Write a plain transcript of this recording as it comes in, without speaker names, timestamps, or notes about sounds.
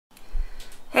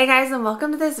Hey guys, and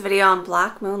welcome to this video on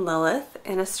Black Moon Lilith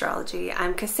in astrology.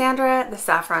 I'm Cassandra, the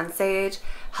Saffron Sage,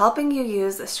 helping you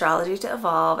use astrology to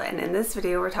evolve, and in this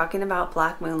video we're talking about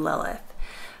Black Moon Lilith.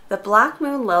 The Black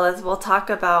Moon Lilith, we'll talk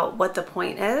about what the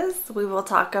point is, we will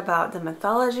talk about the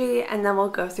mythology, and then we'll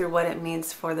go through what it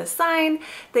means for the sign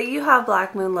that you have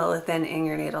Black Moon Lilith in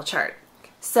your natal chart.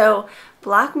 So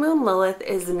Black Moon Lilith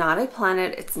is not a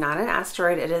planet, it's not an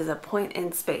asteroid, it is a point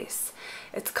in space.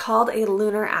 It's called a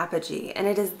lunar apogee, and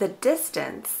it is the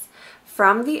distance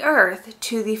from the Earth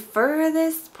to the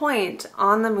furthest point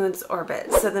on the moon's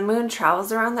orbit. So the moon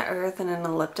travels around the Earth in an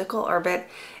elliptical orbit.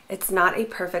 It's not a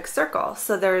perfect circle.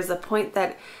 So there is a point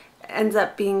that ends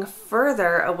up being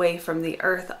further away from the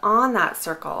Earth on that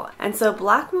circle. And so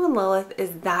Black Moon Lilith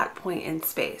is that point in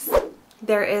space.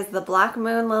 There is the Black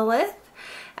Moon Lilith,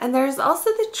 and there's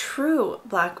also the true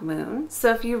Black Moon.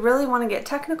 So if you really want to get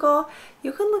technical,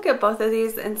 you can look at both of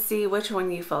these and see which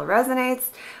one you feel resonates.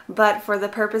 But for the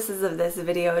purposes of this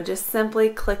video, just simply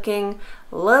clicking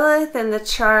Lilith in the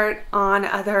chart on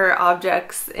other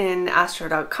objects in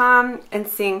astro.com and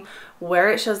seeing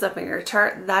where it shows up in your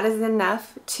chart, that is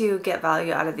enough to get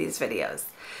value out of these videos.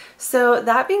 So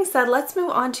that being said, let's move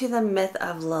on to the myth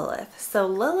of Lilith. So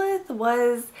Lilith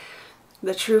was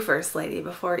the true first lady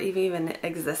before Eve even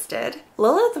existed.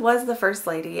 Lilith was the first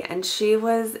lady, and she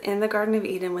was in the Garden of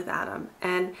Eden with Adam.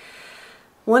 And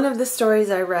one of the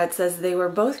stories I read says they were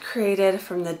both created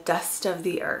from the dust of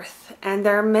the earth. And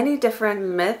there are many different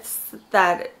myths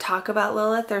that talk about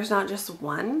Lilith. There's not just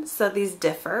one, so these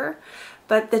differ.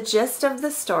 But the gist of the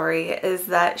story is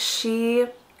that she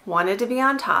wanted to be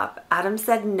on top. Adam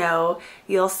said, "No,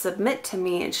 you'll submit to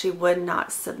me," and she would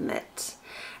not submit.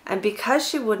 And because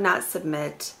she would not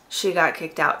submit, she got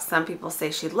kicked out. Some people say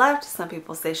she left, some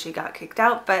people say she got kicked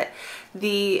out, but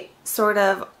the sort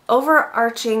of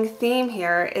overarching theme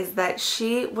here is that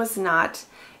she was not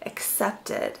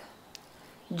accepted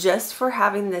just for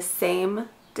having the same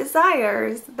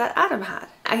desires that Adam had.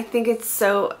 I think it's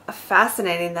so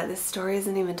fascinating that this story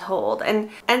isn't even told. And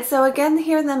so again,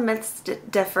 here the myths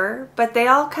differ, but they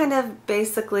all kind of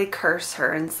basically curse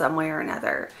her in some way or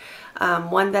another.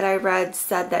 One that I read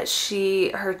said that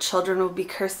her children would be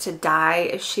cursed to die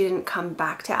if she didn't come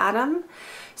back to Adam.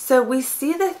 So we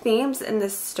see the themes in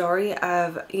this story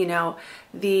of, you know,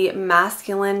 the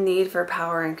masculine need for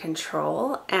power and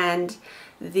control and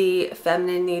the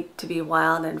feminine need to be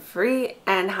wild and free,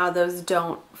 and how those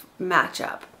don't match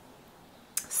up.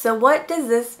 So what does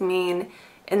this mean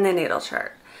in the natal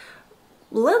chart?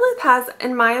 Lilith has,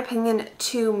 in my opinion,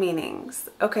 two meanings.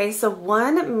 Okay, so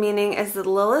one meaning is that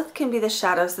Lilith can be the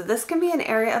shadow. So this can be an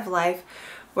area of life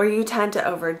where you tend to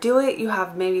overdo it. You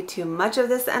have maybe too much of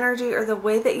this energy, or the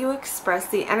way that you express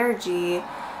the energy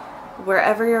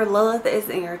wherever your Lilith is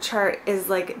in your chart is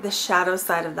like the shadow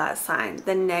side of that sign,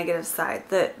 the negative side,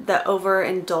 the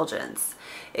overindulgence.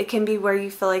 It can be where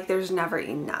you feel like there's never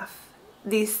enough.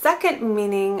 The second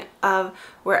meaning of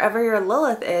wherever your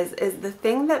Lilith is the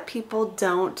thing that people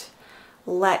don't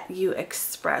let you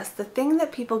express, the thing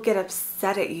that people get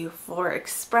upset at you for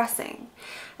expressing.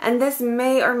 And this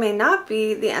may or may not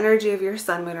be the energy of your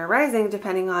sun, moon, or rising,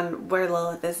 depending on where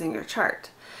Lilith is in your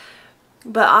chart.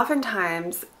 But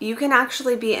oftentimes you can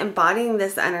actually be embodying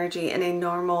this energy in a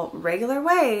normal, regular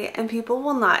way, and people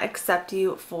will not accept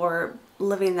you for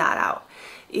living that out,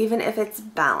 even if it's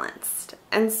balanced.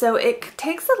 And so it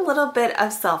takes a little bit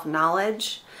of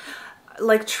self-knowledge,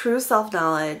 like true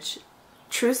self-knowledge,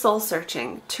 true soul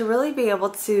searching, to really be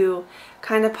able to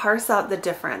kind of parse out the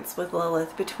difference with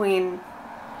Lilith between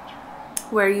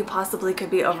where you possibly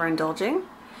could be overindulging,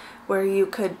 where you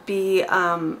could be,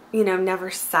 you know,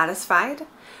 never satisfied,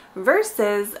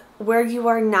 versus where you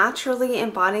are naturally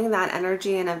embodying that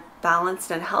energy in a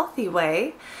balanced and healthy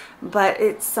way, but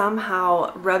it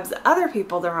somehow rubs other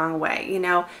people the wrong way. You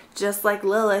know, just like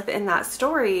Lilith in that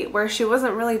story where she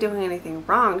wasn't really doing anything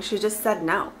wrong. She just said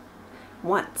no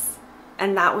once.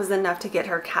 And that was enough to get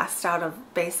her cast out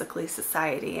of basically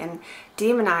society and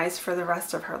demonized for the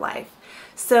rest of her life.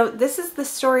 So this is the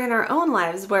story in our own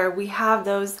lives where we have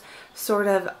those sort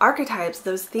of archetypes,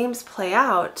 those themes play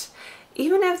out,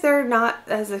 even if they're not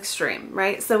as extreme,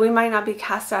 right? So we might not be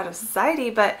cast out of society,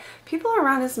 but people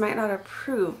around us might not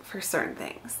approve for certain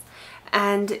things.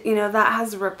 And, you know, that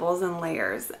has ripples and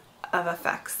layers of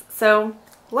effects. So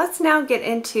let's now get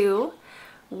into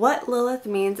what Lilith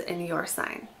means in your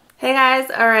sign. Hey guys,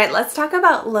 all right, let's talk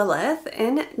about Lilith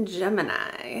in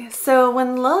Gemini. So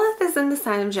when Lilith is in the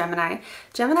sign of Gemini,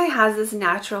 Gemini has this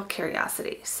natural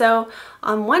curiosity. So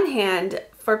on one hand,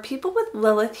 for people with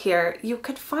Lilith here, you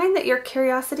could find that your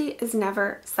curiosity is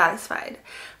never satisfied.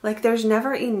 Like there's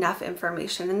never enough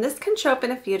information, and this can show up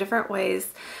in a few different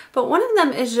ways, but one of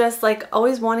them is just like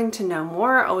always wanting to know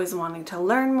more, always wanting to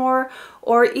learn more,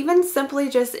 or even simply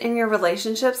just in your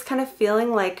relationships kind of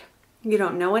feeling like you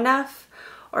don't know enough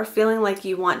or feeling like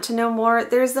you want to know more.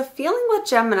 There's a feeling with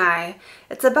Gemini,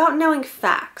 it's about knowing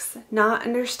facts, not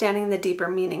understanding the deeper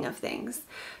meaning of things.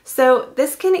 So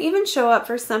this can even show up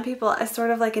for some people as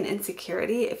sort of like an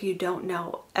insecurity if you don't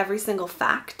know every single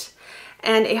fact,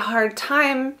 and a hard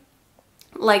time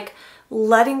like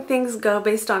letting things go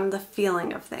based on the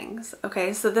feeling of things.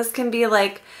 Okay, so this can be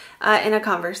like in a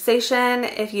conversation,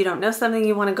 if you don't know something,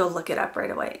 you want to go look it up right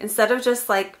away instead of just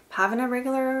like having a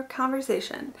regular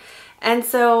conversation. And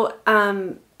so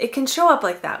it can show up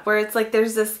like that, where it's like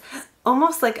there's this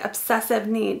almost like obsessive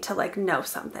need to like know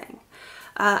something.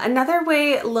 Another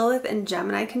way Lilith and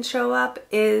Gemini can show up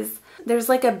is there's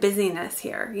like a busyness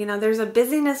here. You know, there's a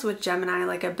busyness with Gemini,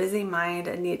 like a busy mind,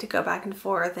 a need to go back and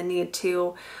forth, a need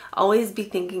to always be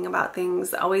thinking about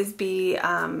things, always be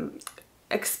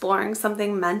exploring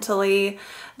something mentally.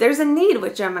 There's a need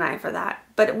with Gemini for that.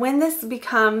 But when this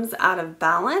becomes out of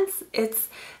balance,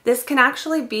 this can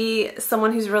actually be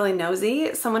someone who's really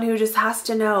nosy, someone who just has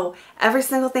to know every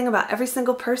single thing about every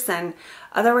single person.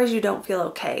 Otherwise, you don't feel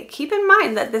okay. Keep in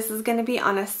mind that this is going to be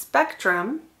on a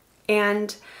spectrum,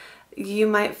 and you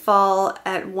might fall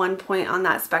at one point on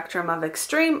that spectrum of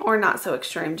extreme or not so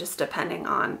extreme, just depending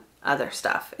on other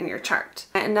stuff in your chart.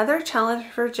 Another challenge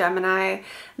for Gemini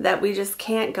that we just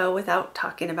can't go without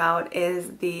talking about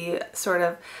is the sort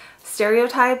of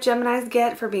stereotype Geminis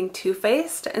get for being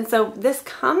two-faced. And so this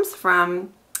comes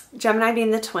from Gemini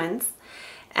being the twins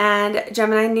and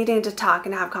Gemini needing to talk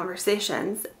and have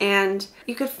conversations. And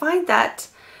you could find that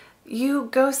you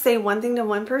go say one thing to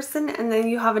one person and then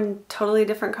you have a totally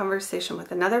different conversation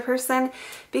with another person,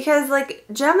 because like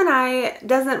Gemini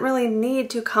doesn't really need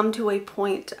to come to a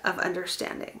point of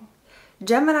understanding.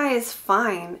 Gemini is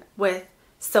fine with,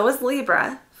 so is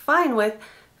Libra, fine with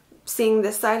seeing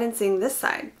this side and seeing this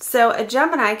side. So a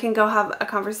Gemini can go have a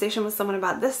conversation with someone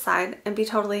about this side and be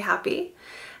totally happy,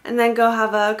 and then go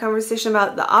have a conversation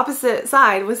about the opposite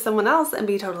side with someone else and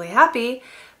be totally happy.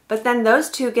 But then those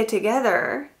two get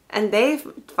together and they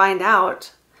find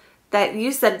out that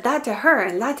you said that to her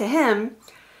and that to him,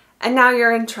 and now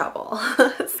you're in trouble.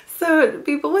 So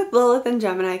people with Lilith and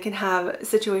Gemini can have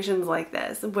situations like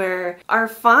this where are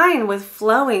fine with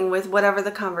flowing with whatever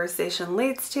the conversation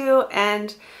leads to,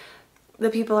 and the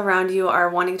people around you are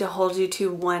wanting to hold you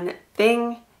to one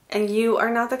thing, and you are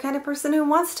not the kind of person who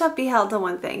wants to be held to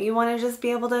one thing. You want to just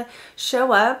be able to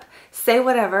show up, say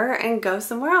whatever, and go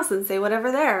somewhere else and say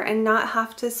whatever there, and not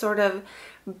have to sort of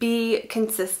be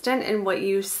consistent in what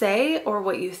you say or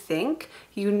what you think.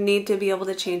 You need to be able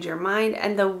to change your mind.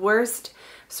 And the worst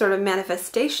sort of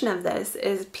manifestation of this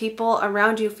is people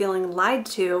around you feeling lied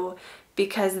to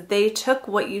because they took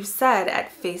what you said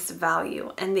at face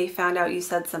value and they found out you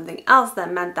said something else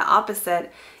that meant the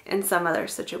opposite in some other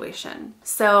situation.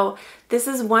 So this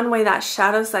is one way that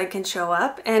shadow side can show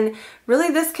up, and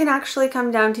really this can actually come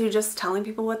down to just telling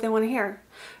people what they want to hear.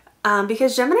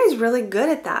 Because Gemini is really good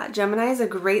at that. Gemini is a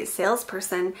great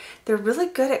salesperson. They're really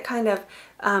good at kind of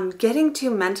getting to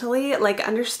mentally, like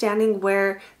understanding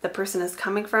where the person is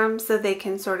coming from so they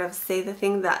can sort of say the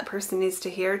thing that person needs to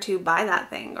hear to buy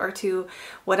that thing or to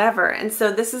whatever. And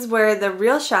so this is where the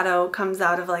real shadow comes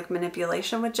out of like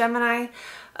manipulation with Gemini,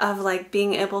 of like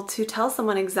being able to tell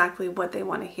someone exactly what they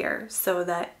want to hear so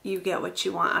that you get what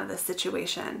you want out of the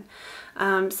situation.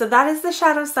 So that is the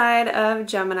shadow side of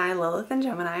Gemini, Lilith and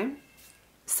Gemini.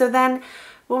 So then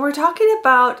when we're talking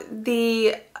about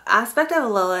the aspect of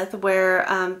Lilith where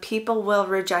people will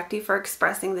reject you for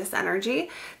expressing this energy,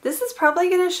 this is probably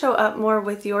going to show up more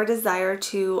with your desire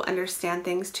to understand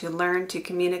things, to learn, to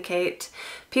communicate.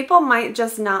 People might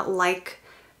just not like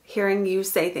hearing you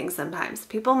say things sometimes.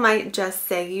 People might just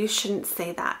say you shouldn't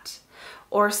say that,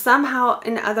 or somehow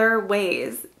in other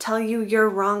ways tell you you're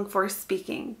wrong for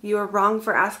speaking. You are wrong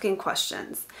for asking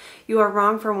questions. You are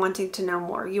wrong for wanting to know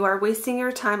more. You are wasting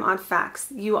your time on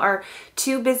facts. You are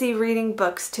too busy reading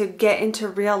books to get into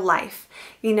real life.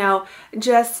 You know,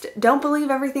 just don't believe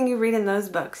everything you read in those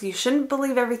books. You shouldn't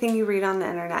believe everything you read on the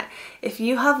internet. If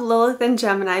you have Lilith and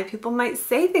Gemini, people might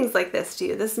say things like this to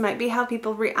you. This might be how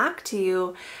people react to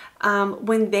you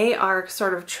when they are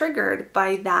sort of triggered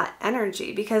by that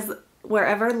energy, because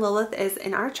wherever Lilith is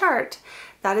in our chart,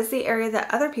 that is the area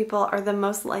that other people are the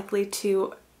most likely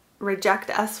to reject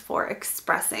us for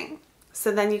expressing.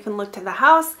 So then you can look to the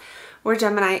house where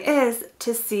Gemini is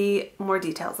to see more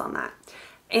details on that.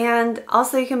 And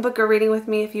also you can book a reading with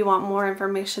me if you want more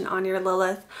information on your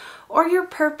Lilith or your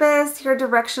purpose, your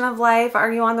direction of life,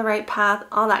 are you on the right path,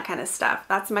 all that kind of stuff.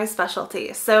 That's my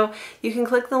specialty. So you can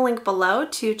click the link below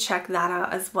to check that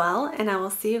out as well, and I will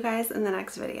see you guys in the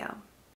next video.